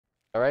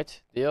All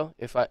right, deal.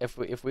 If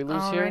we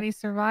lose here, Alrighty,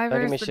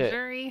 survivors, the shit.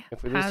 jury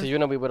If we lose to has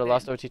Yuna, we would have been.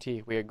 lost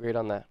OTT. We agreed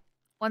on that.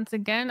 Once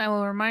again, I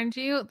will remind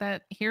you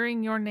that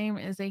hearing your name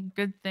is a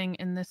good thing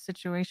in this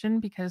situation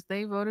because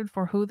they voted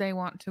for who they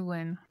want to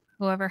win.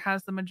 Whoever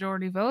has the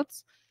majority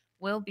votes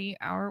will be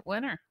our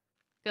winner.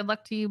 Good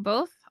luck to you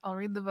both. I'll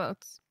read the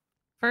votes.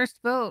 First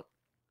vote,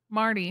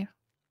 Marty.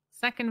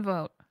 Second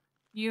vote,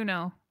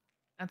 Yuno.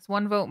 That's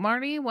 1 vote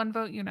Marty, 1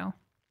 vote Yuno.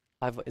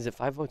 Is it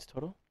 5 votes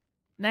total?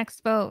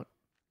 Next vote,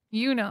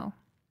 Yuno.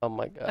 Oh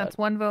my god. That's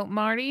 1 vote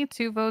Marty,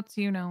 2 votes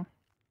Yuno.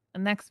 The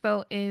next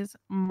vote is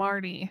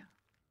Marty.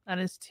 That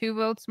is 2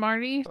 votes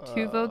Marty,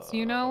 2 votes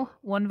Yuno,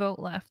 1 vote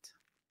left.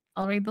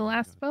 I'll read the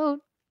last vote.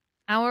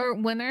 Our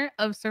winner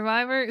of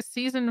Survivor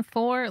Season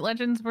 4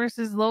 Legends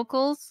vs.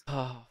 Locals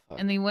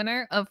and the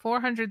winner of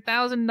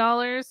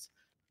 $400,000,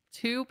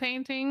 2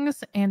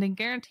 paintings, and a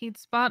guaranteed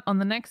spot on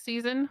the next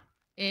season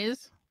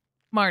is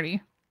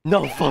Marty.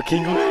 No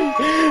fucking way.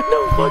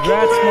 No fucking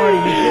Congrats, Marty.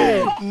 You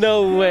did it.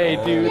 No way,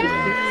 dude.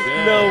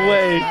 No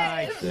way.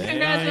 Nice.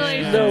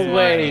 Congratulations, No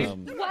way.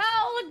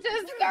 Well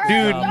deserved.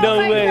 Dude, Oh no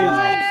my way.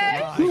 God.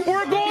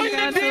 We're going to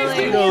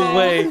Congratulations. No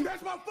way. We're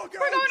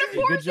going to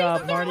Four Good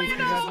job, Seasons Marty. Orlando.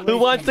 Congratulations. Who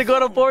wants to go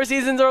to Four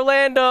Seasons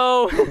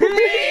Orlando?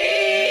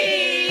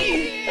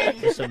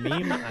 It's a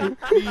meme.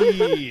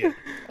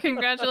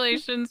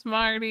 Congratulations,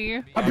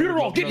 Marty.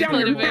 Beautiful. Get You down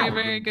played a here. very,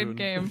 very good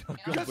game.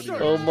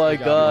 Oh my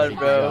god,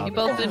 bro. You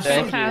both did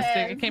Thank you.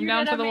 fantastic. It came You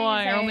down did to the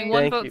wire. Only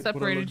 1 Thank vote you.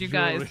 separated you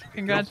guys.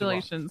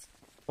 Congratulations.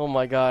 Oh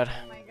my god.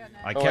 Oh my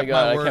goodness. I Oh my kept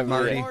God, I my word, can't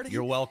believe Marty. it.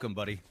 You're welcome,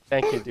 buddy.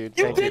 Thank you, dude.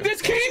 You Thank did you.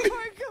 this, King.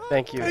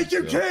 Thank you. Thank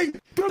you,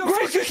 King. The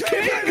gracious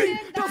King.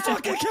 The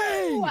fucking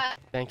King.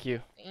 Thank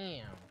you.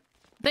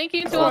 Thank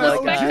you to Oh all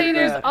the my God.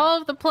 spectators, Yeah. all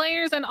of the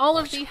players, and all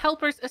of the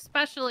helpers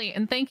especially.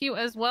 And thank you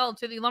as well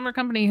to the lumber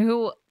company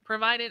who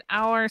provided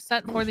our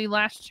set for the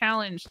last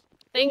challenge.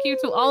 Thank you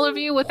to all of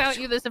you. Without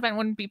you, this event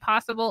wouldn't be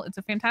possible. It's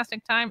a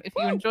fantastic time. If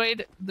you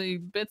enjoyed the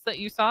bits that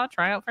you saw,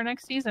 try out for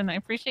next season. I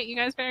appreciate you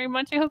guys very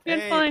much. I hope you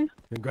had fun.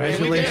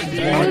 Congratulations.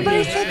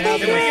 Everybody said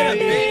thank you,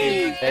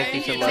 Andy. Thank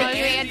you so Thank much.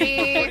 you,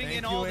 Andy. Putting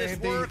in all this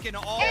work and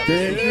all Thank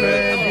this you,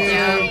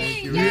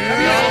 Andy. W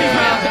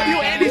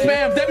Andy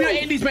spam. W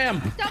Andy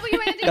spam.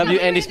 W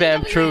Andy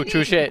spam. True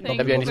shit. Thank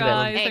W you Andy spam.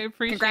 guys. I Hey,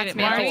 appreciate congrats, it,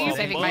 man. Marty. Thanks for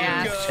saving my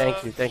ass.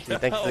 Thank you. Thank you.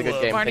 Thank you for the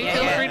good game. Marty, Thank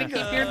feel you. free to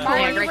keep your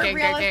Marty, toys. you were Great game,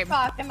 real great as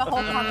fuck in the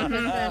whole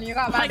competition. You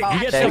got my You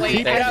back. get Thank to you.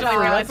 keep Thank that you.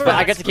 forever. But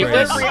I get to keep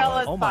this? Real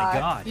as Oh my fuck.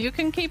 god. You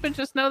can keep it.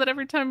 Just know that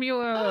every time you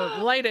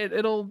light it,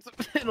 it'll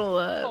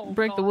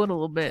break the wood a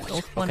little bit. It'll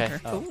Okay.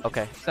 splinter.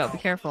 Okay. So be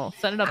careful.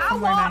 Set it up I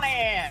somewhere want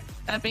nice. it.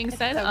 That being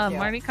said, so cute.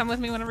 Marty, come with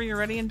me whenever you're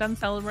ready and done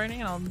celebrating,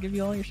 and I'll give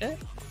you all your shit.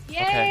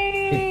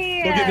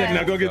 Yay! Go get that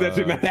now. Go get that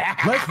shit, man.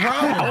 Let's roll.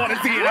 I want to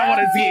see it. I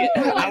want to see it.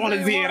 I want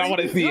to see it. I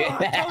want to see it.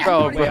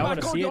 Bro, Wait, I bro.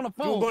 want to see it. Do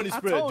a money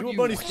spread. Do a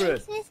money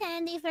spread. Thanks, Miss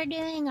Andy, for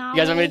doing all You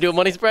guys want me to do a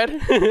money spread? Yeah,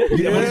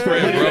 money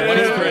spread, bro.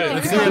 Money spread.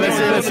 Let's see it, let's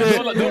see it, let's see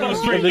it. Do it on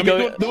stream. Let me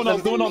go- Do it on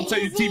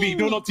TV.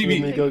 Do it on Let me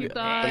TV. go. you, Let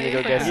guys. me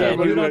go get Thank some. you.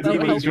 Put it on That'll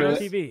TV. help Put it on us.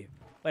 TV.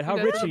 Wait, how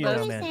You rich guys are you are the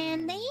now, best. man?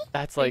 Sandy.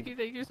 That's Thank you, like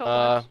thank you so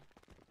much.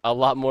 a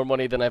lot more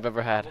money than I've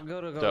ever had. Go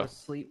to So.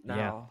 sleep Yeah.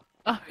 now.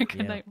 Oh, good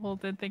Yeah. night,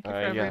 Holden. Thank you for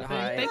Alright, yeah. everything.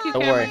 Bye. Thank you,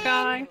 Don't camera worry.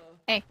 guy.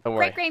 Hey, Don't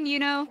worry. great game, you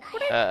know.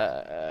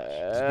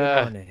 It's a good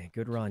run.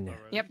 Good run.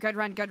 Yep, good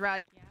run, good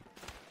run.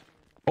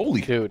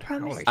 Holy. Dude,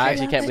 Promise I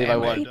actually to can't believe I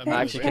love won. you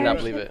I actually cannot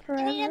believe it. You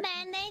need a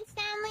band-aid,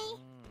 Stanley?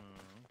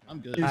 I'm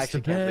good. I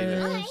actually can't believe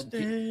it.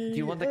 Okay. Do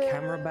you want the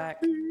camera back?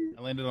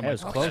 I landed on That my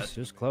was close. It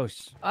was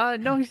close.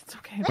 No, it's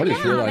okay. I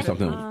just realized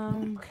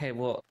something. Okay,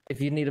 well,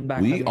 if you need it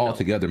back, let We me all know.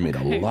 together made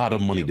a lot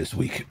of money this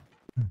week.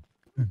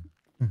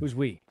 Who's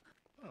we?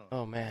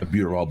 Oh The man.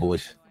 Beautiful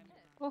boys.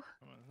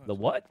 The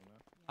what?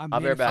 I'll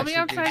be right back. I'll be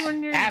outside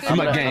when you're Asthma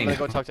good. I'm gang. gonna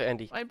go talk to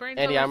Andy. My brain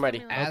Andy, cells I'm ready.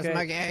 stimulate.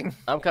 Asthma gang.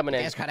 I'm coming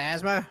in. Guys got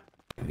asthma?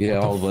 Yeah,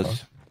 all of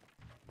us.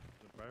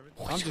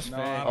 I'm just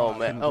fat. Oh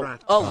man. Oh.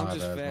 Oh. I'm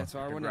just fat, so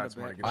I wanted to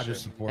bet. I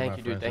just support Thank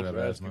you, dude. Thank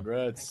you.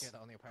 Congrats.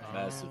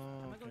 Massive.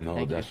 No,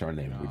 Thank you. that's our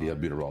name. We the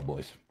Beautiful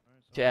boys.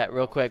 Chat,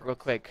 real quick.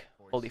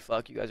 Holy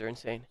fuck, you guys are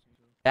insane.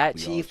 That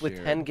We all chief with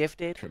share 10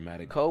 gifted,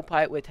 Traumatic.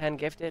 Co-Pipe with 10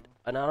 gifted,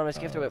 Anonymous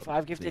gifter with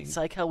 5 gifted,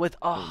 thing. Psychel with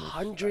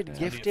 100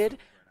 gifted,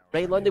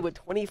 Ray London with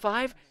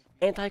 25,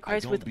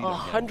 Antichrist with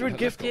 100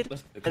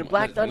 gifted, and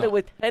Black Thunder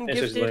with 10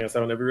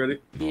 gifted.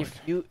 If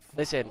you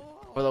listen,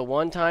 for the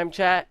one time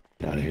chat,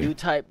 Outta here. you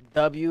type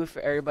W for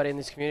everybody in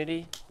this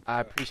community. I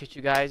appreciate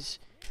you guys.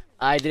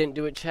 I didn't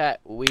do it, chat.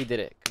 We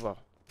did it. Come on,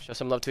 show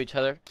some love to each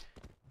other.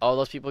 All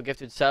those people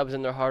gifted subs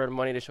and their hard-earned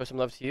money to show some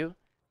love to you.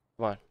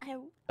 Come on,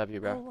 W,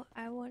 bro.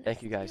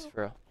 Thank you guys,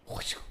 for real.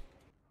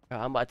 Bro,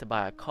 I'm about to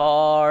buy a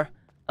car.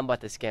 I'm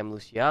about to scam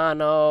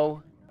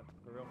Luciano.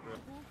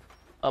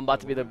 I'm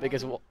about to be the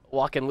biggest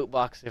walk-in loot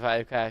box if I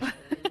have cash.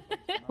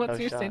 What's No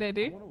your shot. state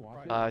ID?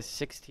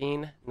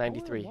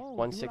 1693.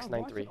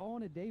 1693.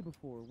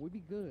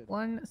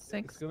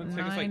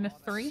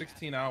 1693.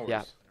 16 hours.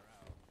 Yeah.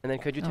 And then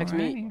could you text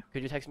me? Alrighty.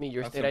 Could you text me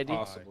your That's state ID?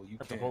 impossible. You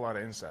That's a can't. whole lot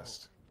of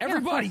incest.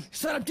 Everybody,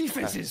 set up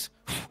defenses.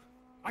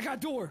 I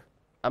got door.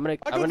 I'm gonna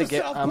I got the south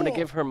give wall.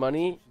 her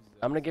money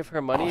I'm gonna give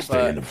her money,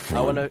 but I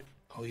wanna.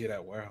 Oh yeah,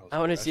 that warehouse. I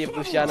wanna see if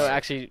Luciano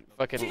actually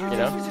fucking, you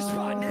know.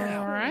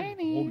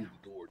 Alrighty.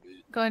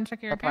 Go ahead and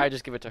check your I'll probably account.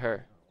 just give it to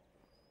her.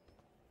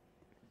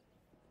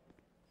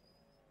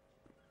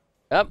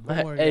 Yep.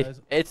 Don't worry, Hey,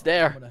 guys. it's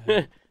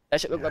there.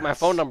 That should look like my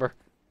phone number.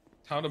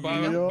 How to buy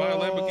a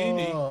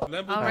Lamborghini?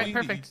 All right,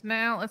 perfect.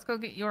 Now let's go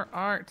get your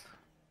art.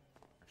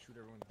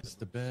 It's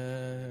the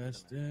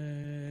best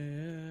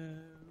day.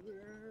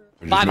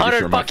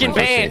 500 fucking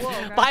bands.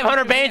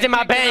 500 bands in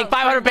my bank.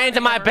 500 bands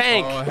in my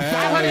bank.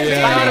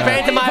 500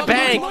 bands in my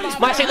bank.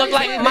 My shit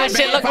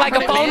look like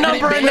a phone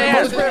number in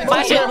there.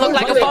 My shit look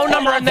like a phone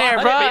number in there,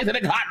 bro.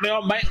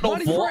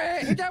 Money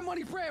Fred! Hit that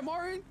money Fred,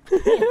 Martin!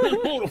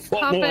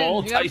 Hop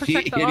in. You gotta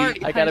protect the art.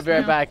 I gotta be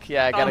right back.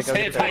 Yeah, I gotta go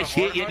get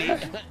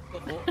that.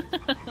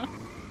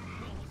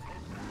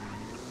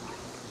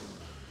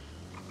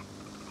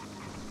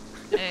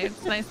 Hey,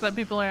 it's nice that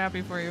people are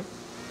happy for you.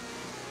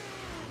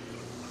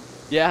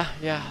 Yeah.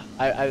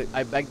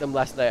 I begged them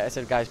last night. I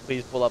said, guys,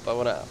 please pull up.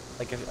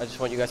 I just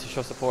want you guys to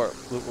show support.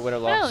 Win or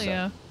loss. Hell So,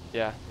 yeah.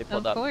 yeah, they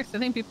pulled Of up. course. I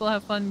think people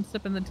have fun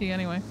sipping the tea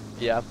anyway.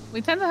 Yeah.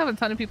 We tend to have a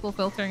ton of people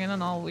filtering in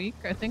on all week.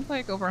 I think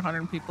like over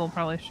 100 people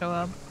probably show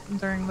up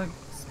during the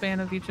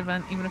span of each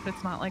event, even if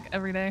it's not like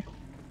every day.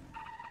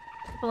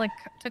 But like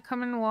to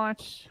come and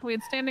watch. We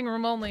had standing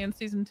room only in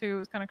season 2. It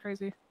was kind of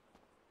crazy.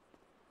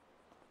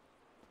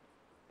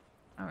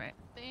 All right.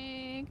 I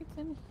think it's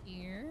in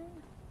here.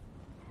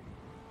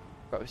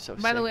 Bro, so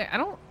By the sick.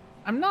 way,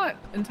 I'm not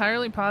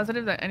entirely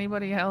positive that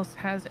anybody else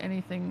has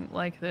anything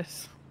like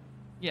this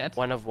yet.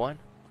 One of one.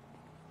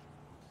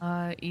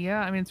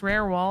 Yeah, I mean, it's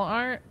rare wall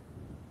art.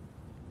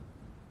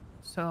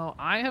 So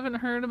I haven't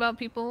heard about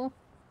people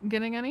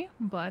getting any,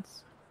 but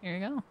here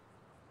you go.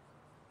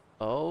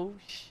 Oh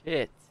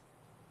shit.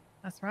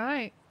 That's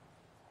right.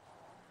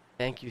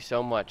 Thank you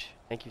so much.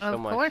 Thank you so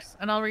much. Of course,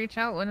 and I'll reach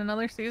out when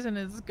another season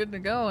is good to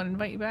go and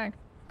invite you back.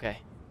 Okay.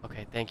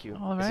 Okay. Thank you.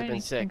 All This has right.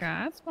 been sick.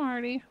 Congrats,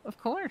 Marty. Of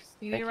course.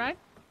 You need a Thank ride?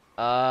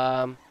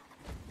 you.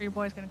 Or your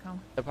boy's gonna come?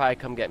 They'll probably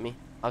come get me.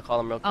 I'll call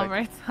them real quick. All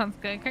right. Sounds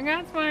good.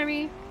 Congrats,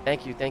 Marty.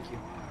 Thank you. Thank you.